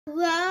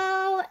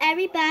Hello,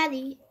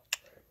 everybody.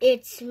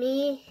 It's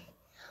me,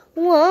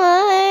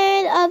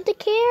 one of the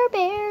Care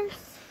Bears.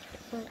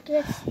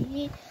 Let's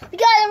see. We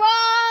got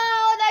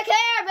all the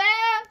Care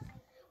Bears.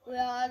 We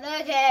are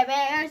the Care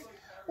Bears.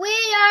 We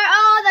are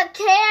all the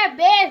Care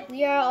Bears.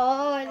 We are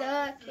all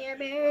the Care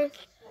Bears.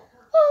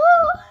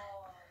 Ooh.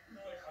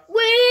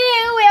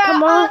 We are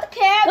all the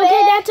Care Bears.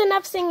 Okay, that's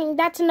enough singing.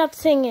 That's enough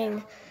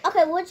singing.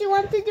 Okay, what do you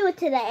want to do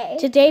today?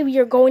 Today we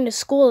are going to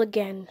school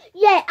again.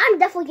 Yeah, I'm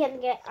definitely gonna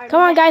get.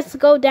 Come on, guys,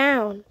 go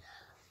down.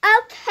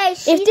 Okay.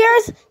 If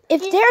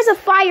there's a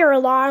fire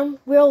alarm,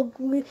 we'll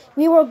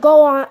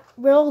go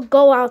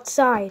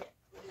outside.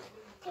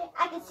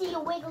 I can see you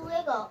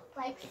wiggle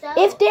like so.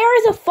 If there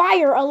is a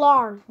fire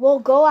alarm, we'll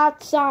go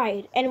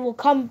outside and we'll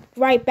come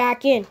right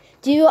back in.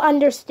 Do you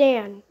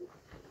understand?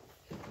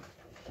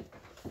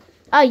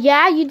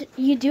 Yeah,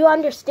 you do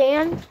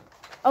understand?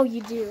 Oh,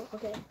 you do.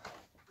 Okay.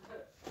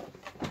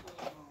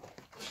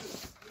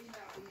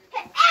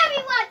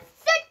 Everyone,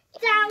 sit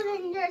down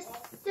in your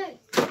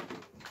seats.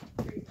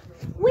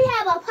 We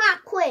have a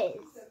pop quiz.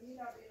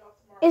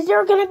 Is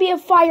there going to be a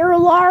fire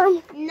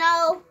alarm?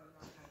 No.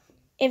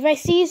 If I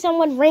see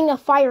someone ring a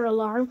fire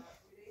alarm.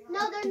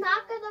 No, they're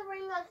not going to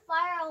ring a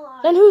fire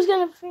alarm. Then who's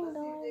going to ring the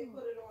alarm?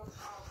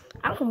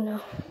 I don't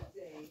know.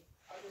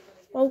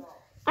 Well,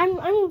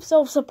 I'm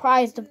so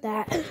surprised of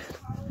that.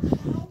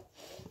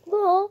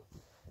 Well,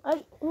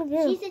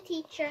 She's a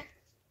teacher.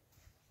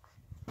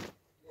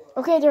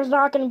 Okay, there's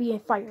not going to be a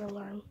fire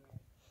alarm.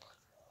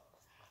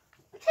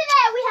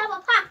 Today we have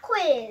a pop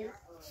quiz.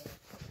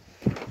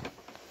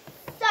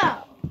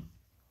 So,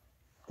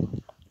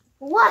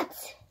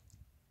 what?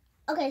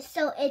 Okay,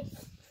 so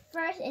it's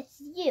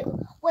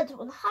you. What's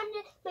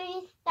 100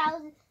 million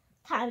thousand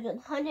times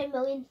 100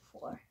 million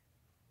for?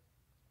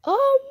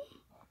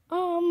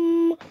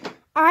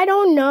 I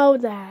don't know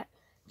that.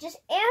 Just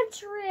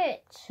answer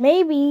it.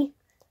 Maybe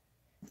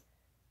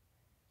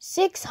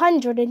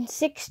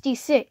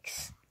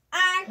 666.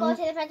 Go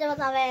to the principal's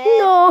office.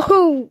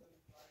 No!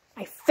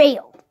 I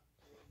failed.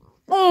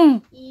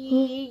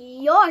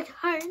 Your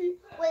turn.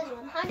 What is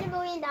 100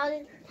 million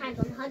thousand times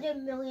 100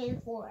 million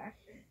for?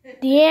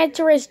 The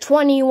answer is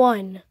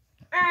 21.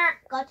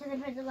 Go to the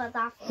principal's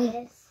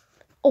office.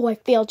 Oh, I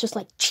failed just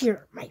like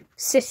Cheer, my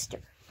sister.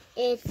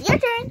 It's your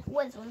turn.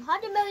 What's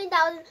 100 million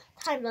thousand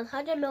times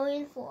 100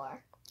 million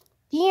for?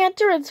 The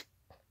answer is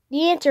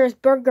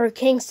Burger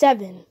King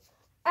 7.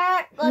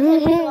 Go to the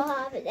principal's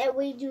office, and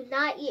we do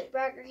not eat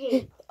Burger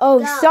King. Oh,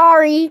 Go.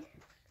 sorry.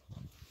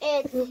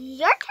 It's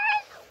your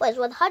turn. What's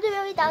 100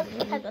 million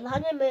thousand times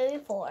 100 million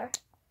for?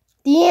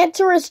 The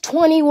answer is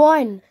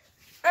 21.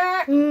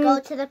 Go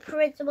to the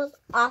principal's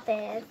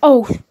office.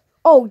 Oh,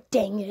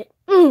 dang it.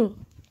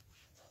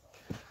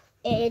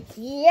 It's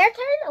your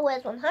turn.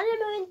 What's 100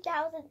 million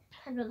thousand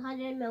times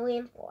 100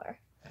 million for?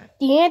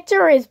 The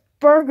answer is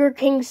Burger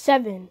King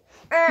 7.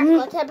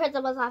 Go to the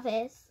principal's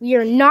office. We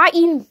are not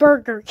eating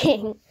Burger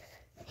King.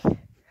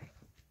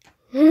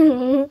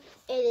 It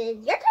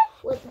is your turn.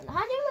 What's 100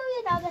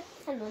 million thousand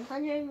times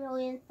 100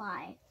 million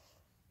 5?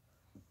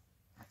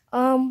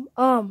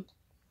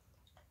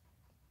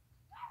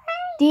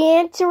 The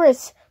answer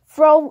is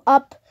throw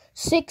up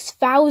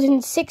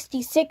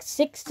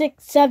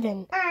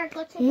 6,066,667.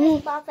 Go to the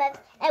principal's office,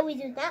 and we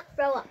do not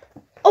throw up.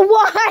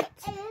 What?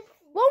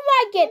 What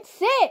might get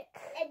sick?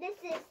 And this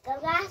is the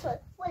last one.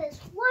 What is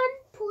 1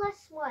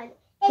 plus 1?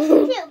 It's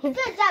 2. Good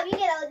job. You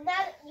get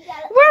another.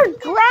 We're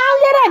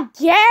grounded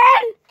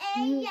again?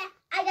 And yeah,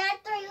 I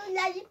got 3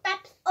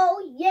 lollipops.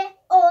 Oh yeah,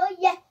 oh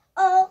yeah,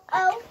 oh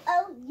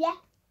yeah.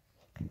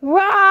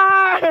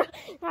 Roar!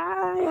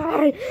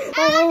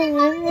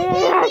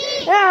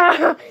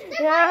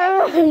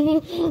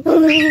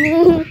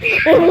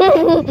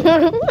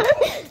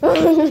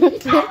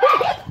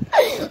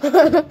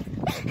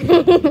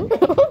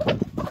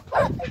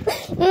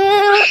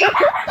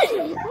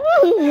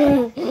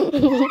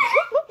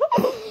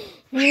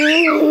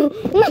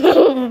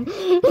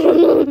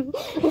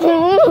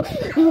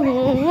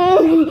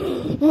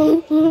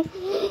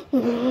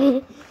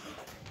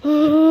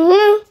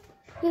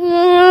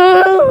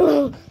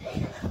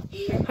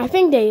 I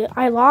think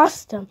I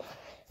lost them.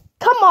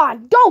 Come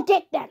on, go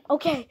get them.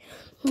 Okay.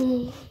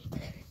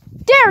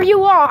 There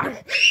you are.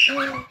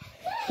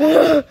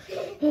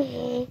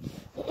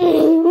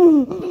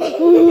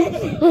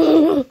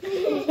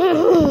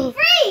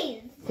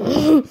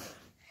 Freeze!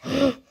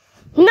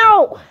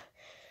 No.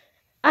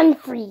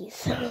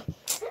 Unfreeze.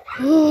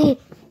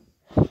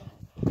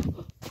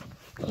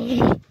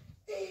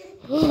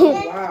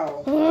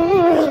 Wow.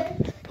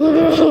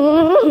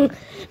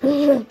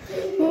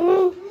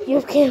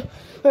 You can't.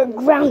 We're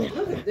grounded.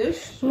 Look at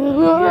this.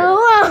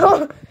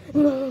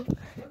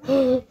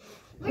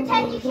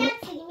 Pretend you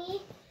can't see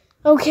me.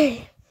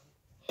 Okay.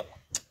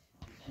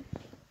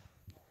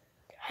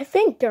 I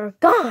think they're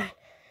gone.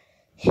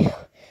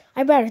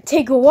 I better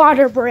take a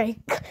water break.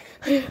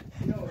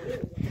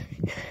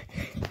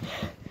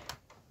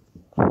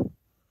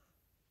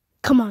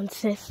 Come on,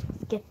 sis.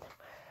 Get them.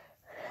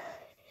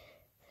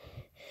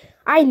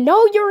 I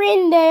know you're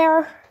in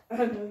there.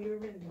 I know you're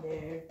in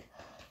there.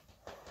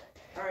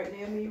 All right,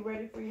 Naomi, you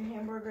ready for your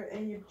hamburger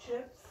and your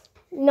chips?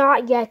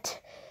 Not yet.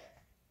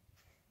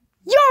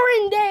 You're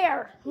in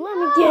there. Let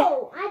me get.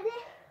 No,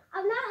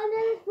 I'm not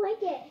under this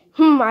blanket.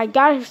 I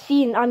gotta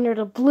see it under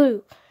the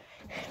blue.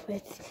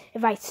 But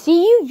if I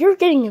see you, you're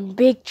getting in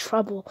big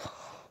trouble.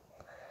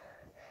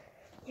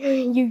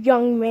 You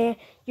young man,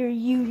 you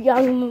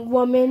young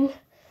woman.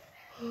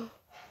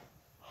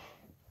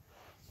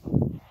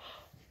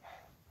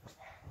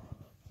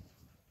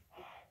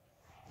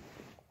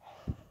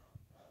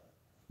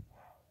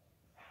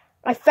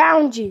 I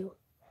found you.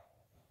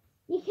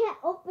 You can't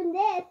open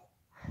this.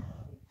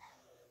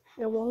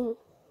 I won't.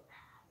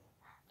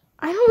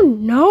 I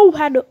don't know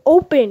how to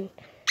open.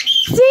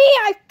 See,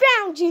 I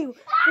found you.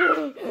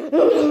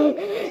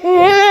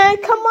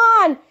 Come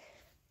on.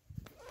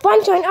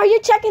 Funshine, are you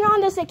checking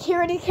on the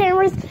security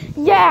cameras?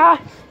 Yeah.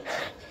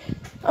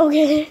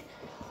 Okay.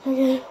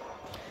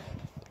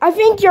 I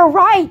think you're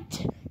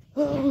right.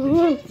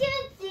 You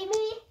can't see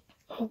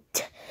me.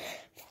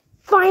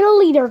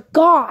 Finally, they're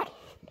gone.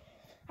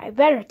 I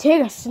better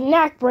take a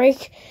snack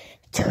break.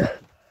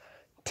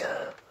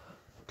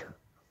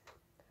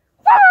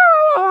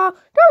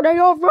 They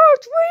are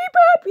first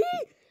baby.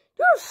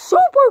 They're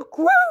super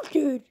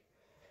grounded.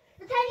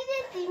 Pretend you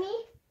didn't see me.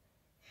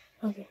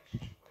 Okay.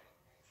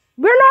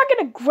 We're not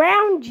gonna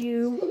ground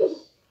you.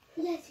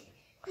 Yes.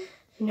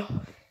 No.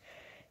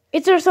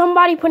 Is there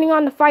somebody putting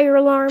on the fire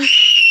alarm?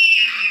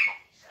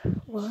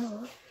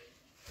 Well,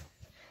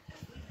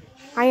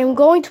 I am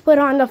going to put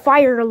on the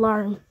fire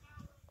alarm.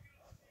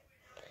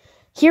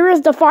 Here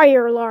is the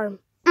fire alarm.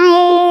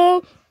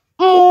 Who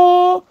put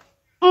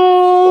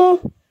on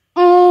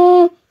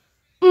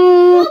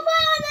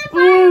that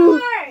fire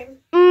alarm?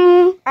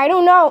 I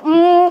don't know.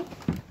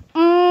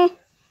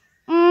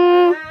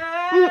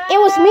 It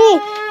was me.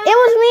 It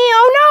was me.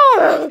 Oh no.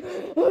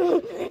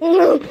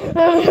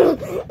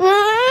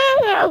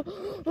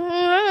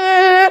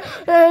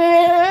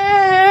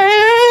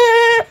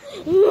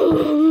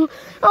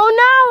 Oh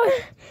no.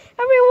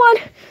 Everyone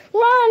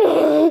run.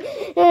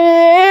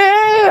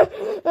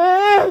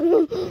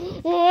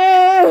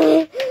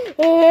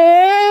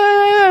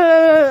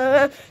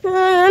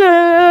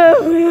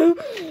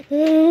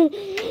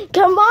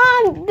 Come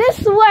on, this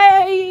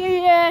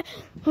way.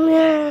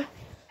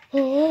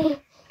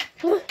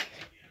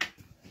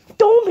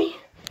 Don't be.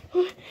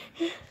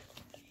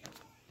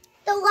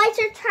 The lights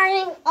are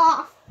turning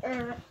off.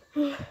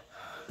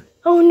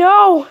 Oh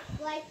no.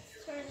 Lights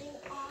turning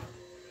off.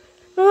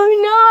 Oh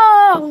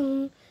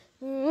no.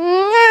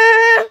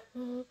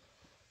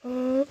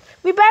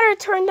 We better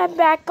turn them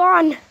back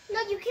on.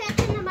 No, you can't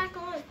turn them back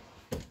on.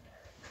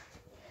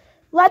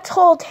 Let's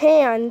hold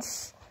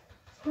hands.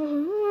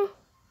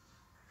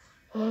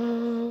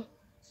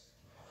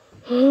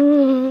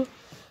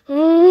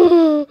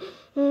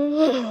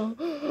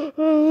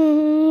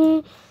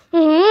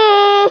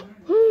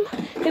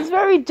 It's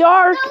very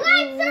dark. The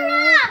lights are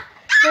off.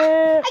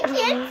 I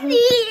can't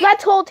see.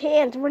 Let's hold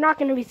hands. We're not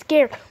going to be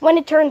scared. When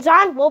it turns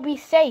on, we'll be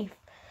safe.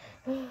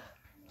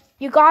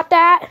 You got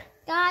that?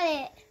 Got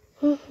it.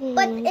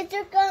 But it's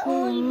just gonna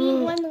only be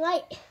one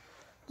light.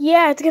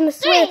 Yeah, it's going to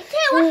switch.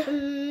 3, 2,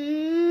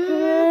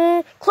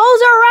 1.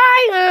 Close our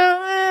eyes.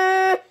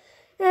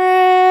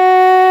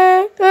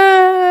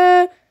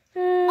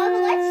 Oh, the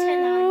lights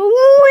turn on.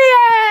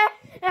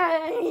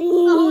 Yeah.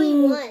 Only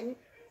one.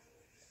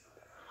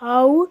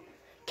 Oh,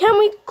 can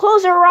we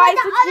close our eyes?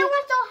 But the other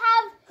ones don't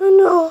have. Oh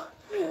no.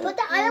 But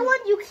the other one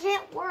you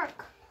can't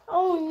work.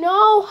 Oh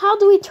no. How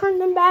do we turn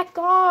them back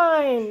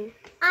on?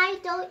 I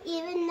don't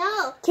even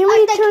know. Can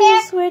we turn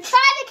the switch?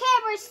 Try the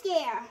camera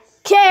scare.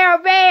 Care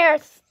Bear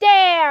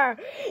stare.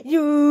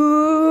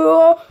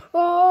 You.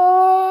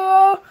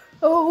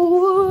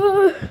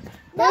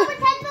 No,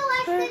 pretend the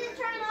lights didn't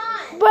turn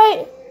on.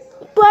 But.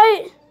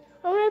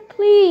 Alright,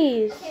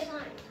 please. Okay,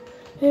 fine.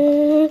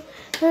 It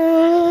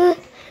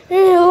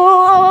It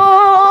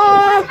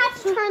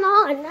has to turn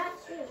on, not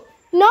you.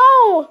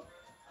 No.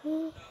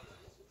 No,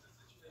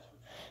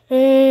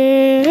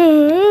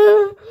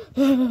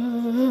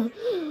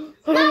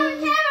 the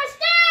camera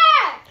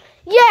scare.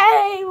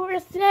 Yay, we're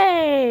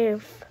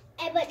safe.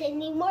 But they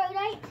need more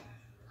light.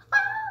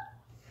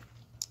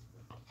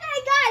 Hey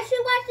guys, who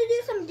wants to do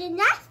some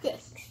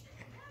gymnastics?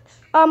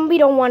 We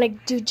don't want to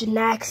do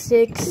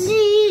gymnastics.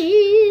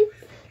 Please.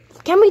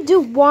 Can we do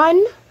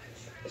one?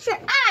 Sure,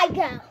 I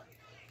go.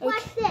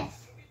 Watch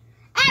this.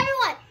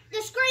 Everyone,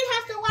 the screen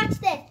has to watch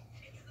this.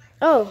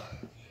 Oh,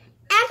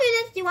 After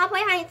this, do you want to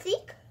play hide and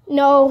seek?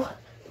 no.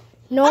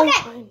 No.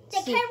 Okay,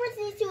 the cameras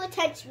need to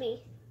attach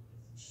me.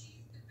 Is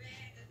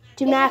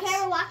the Gymnastics.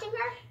 camera watching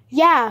her?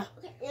 Yeah.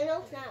 Okay, no,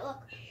 it's not.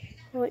 Look.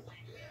 Wait.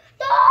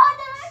 No.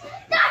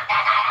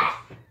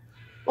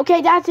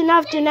 Okay, that's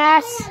enough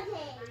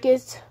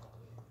gymnastics.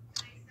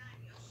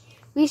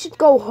 We should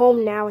go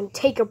home now and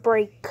take a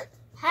break.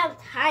 I'm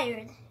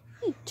tired.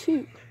 Me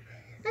too.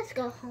 Let's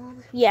go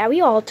home. Yeah,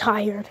 we all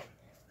tired.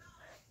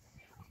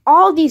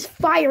 All these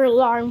fire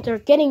alarms are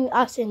getting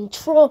us in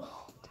trouble.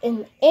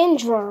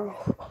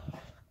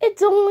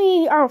 It's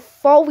only our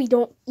fault we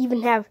don't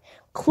even have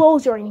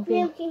clothes or anything.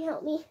 Ma'am, can you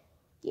help me?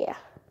 Yeah.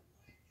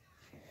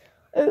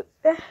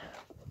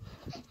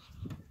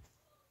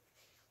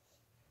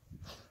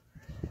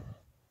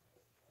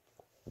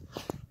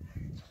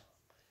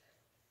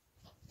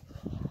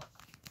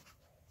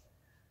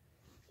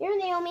 You're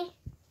Naomi.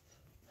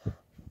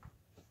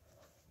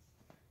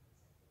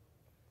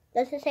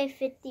 Does it say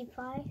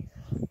 55?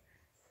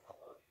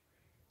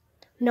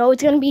 No,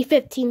 it's going to be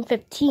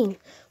 15:15.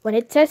 When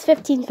it says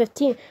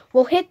 15:15,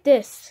 we'll hit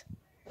this.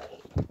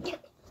 Okay.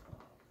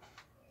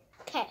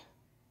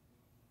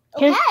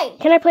 Can, Okay.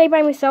 Can I play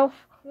by myself?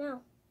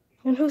 No.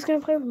 And who's going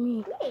to play with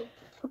me? Me.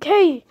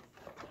 Okay.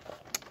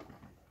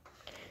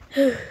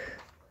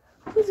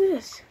 Who's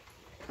this?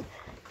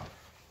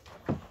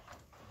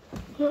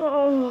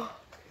 Oh.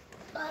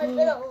 It's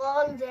been a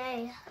long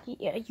day.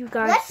 Yeah, you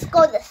guys. Let's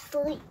go to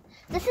sleep.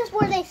 This is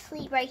where they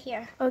sleep right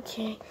here.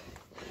 Okay.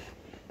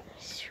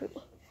 Sweet.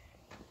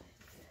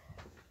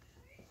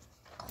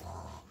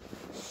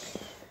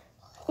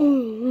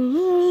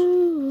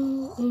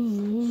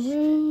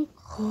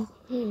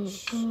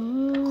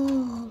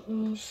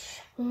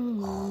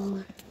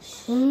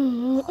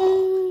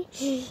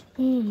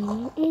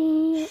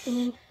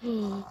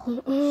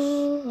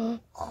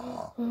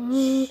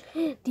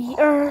 The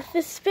earth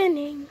is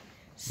spinning,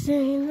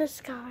 in the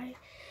sky.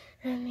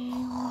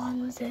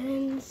 Anyone's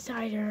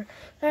inside her.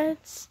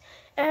 That's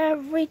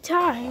every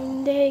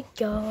time they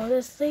go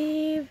to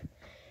sleep.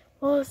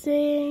 We'll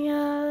sing a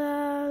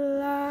la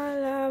la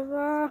la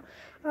la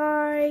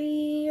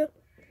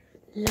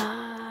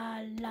la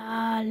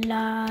la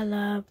la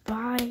la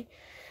bye.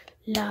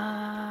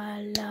 La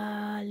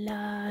la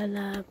la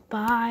la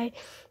bye.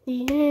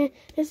 The end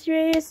is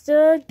raised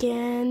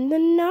again the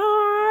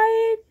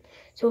night,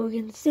 so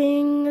we can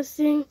sing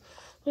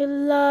a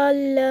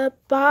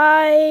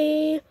lullaby.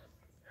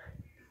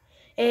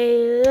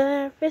 A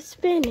earth is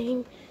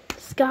spinning,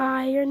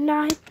 sky or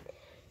night.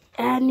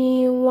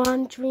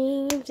 Anyone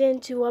dreams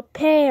into a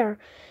pair.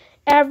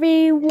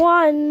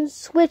 Everyone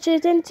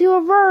switches into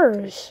a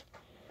verse.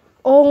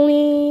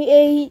 Only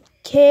 8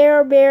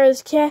 Care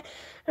Bears can,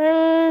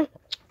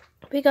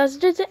 because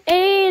there's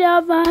 8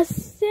 of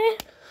us,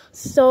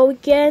 so we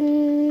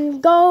can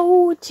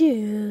go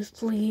to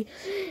sleep.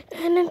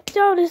 And then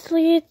go to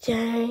sleep,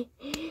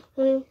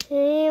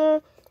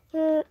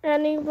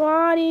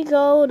 anybody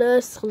go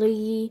to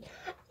sleep.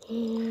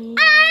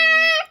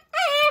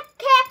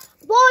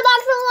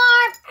 Bulldog's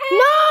alarm!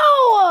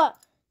 No!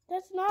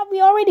 That's not, we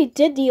already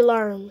did the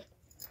alarm.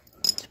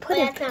 Just put But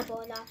it. that's not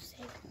Bulldog's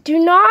thing. Do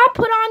not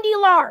put on the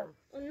alarm.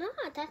 No,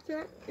 that's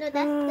not. No,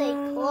 that's the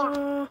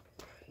clock.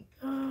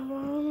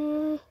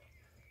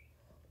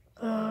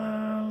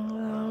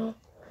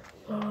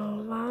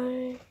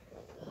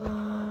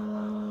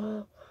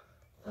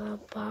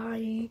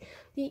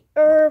 The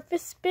earth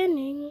is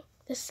spinning,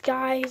 the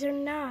skies are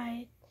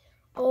night.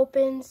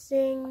 Open,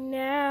 sing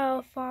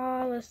now,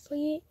 fall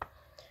asleep.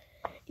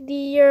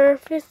 The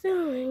earth is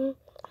singing,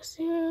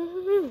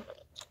 sing.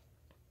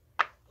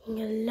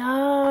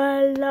 La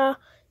la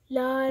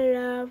la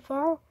la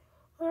fall.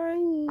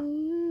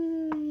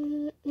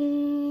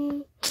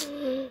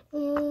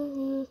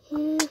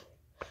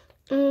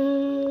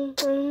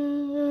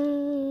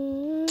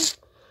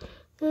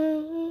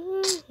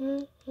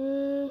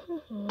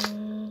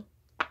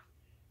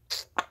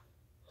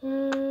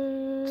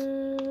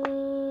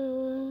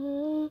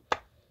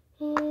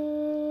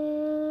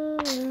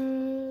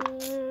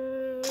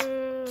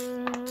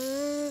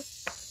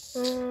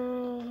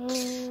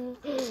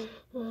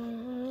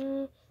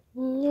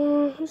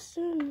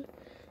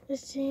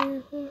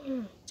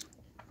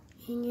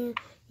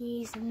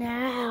 He's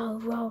now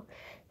rolled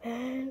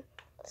and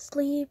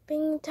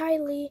sleeping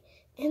tightly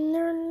in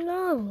their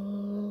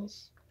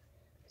lungs.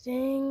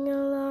 Sing a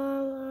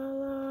la la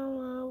la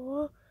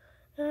la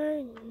la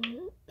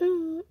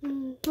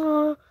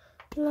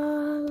la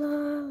la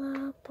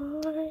la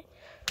bye,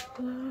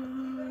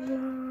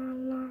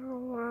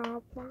 la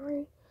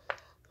bye.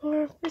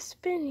 Earth is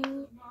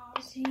spinning,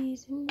 the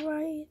season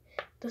right.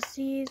 The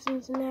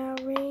season's now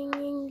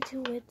ringing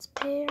to its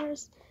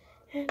pairs.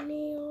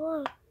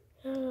 Anyone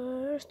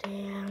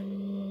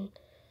understand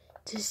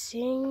to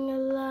sing a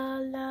la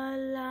la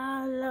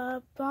la la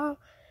ba.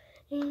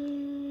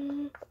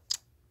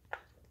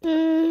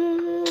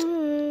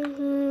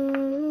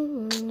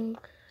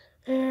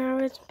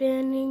 Air is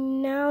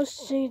spinning now,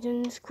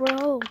 seasons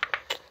grow.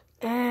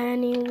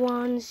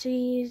 Anyone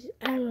sees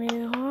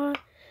everyone.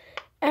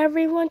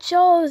 Everyone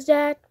shows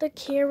that the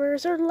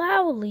carers are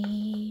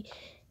loudly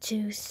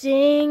to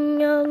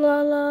sing a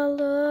la la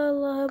la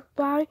la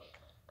bye.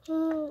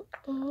 Go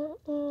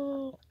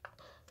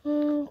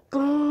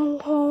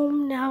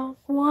home now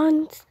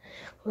once.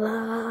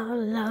 La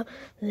la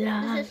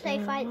la. Does it say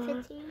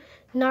 5:15?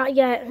 Not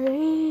yet.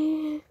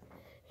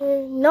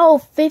 No,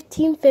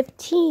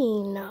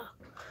 15:15.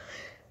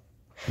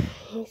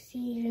 You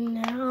see you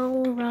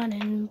now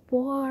running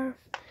forth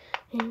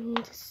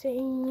into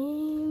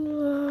singing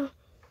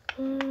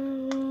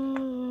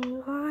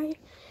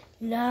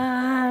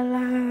la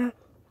la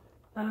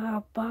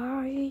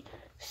Bye-bye.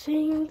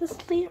 Sing the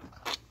sleep.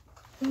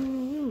 It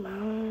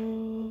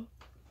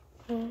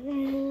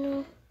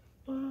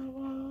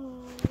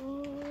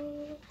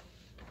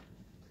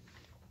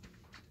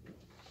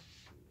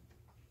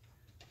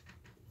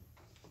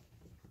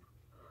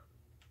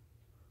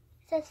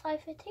says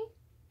 5:15.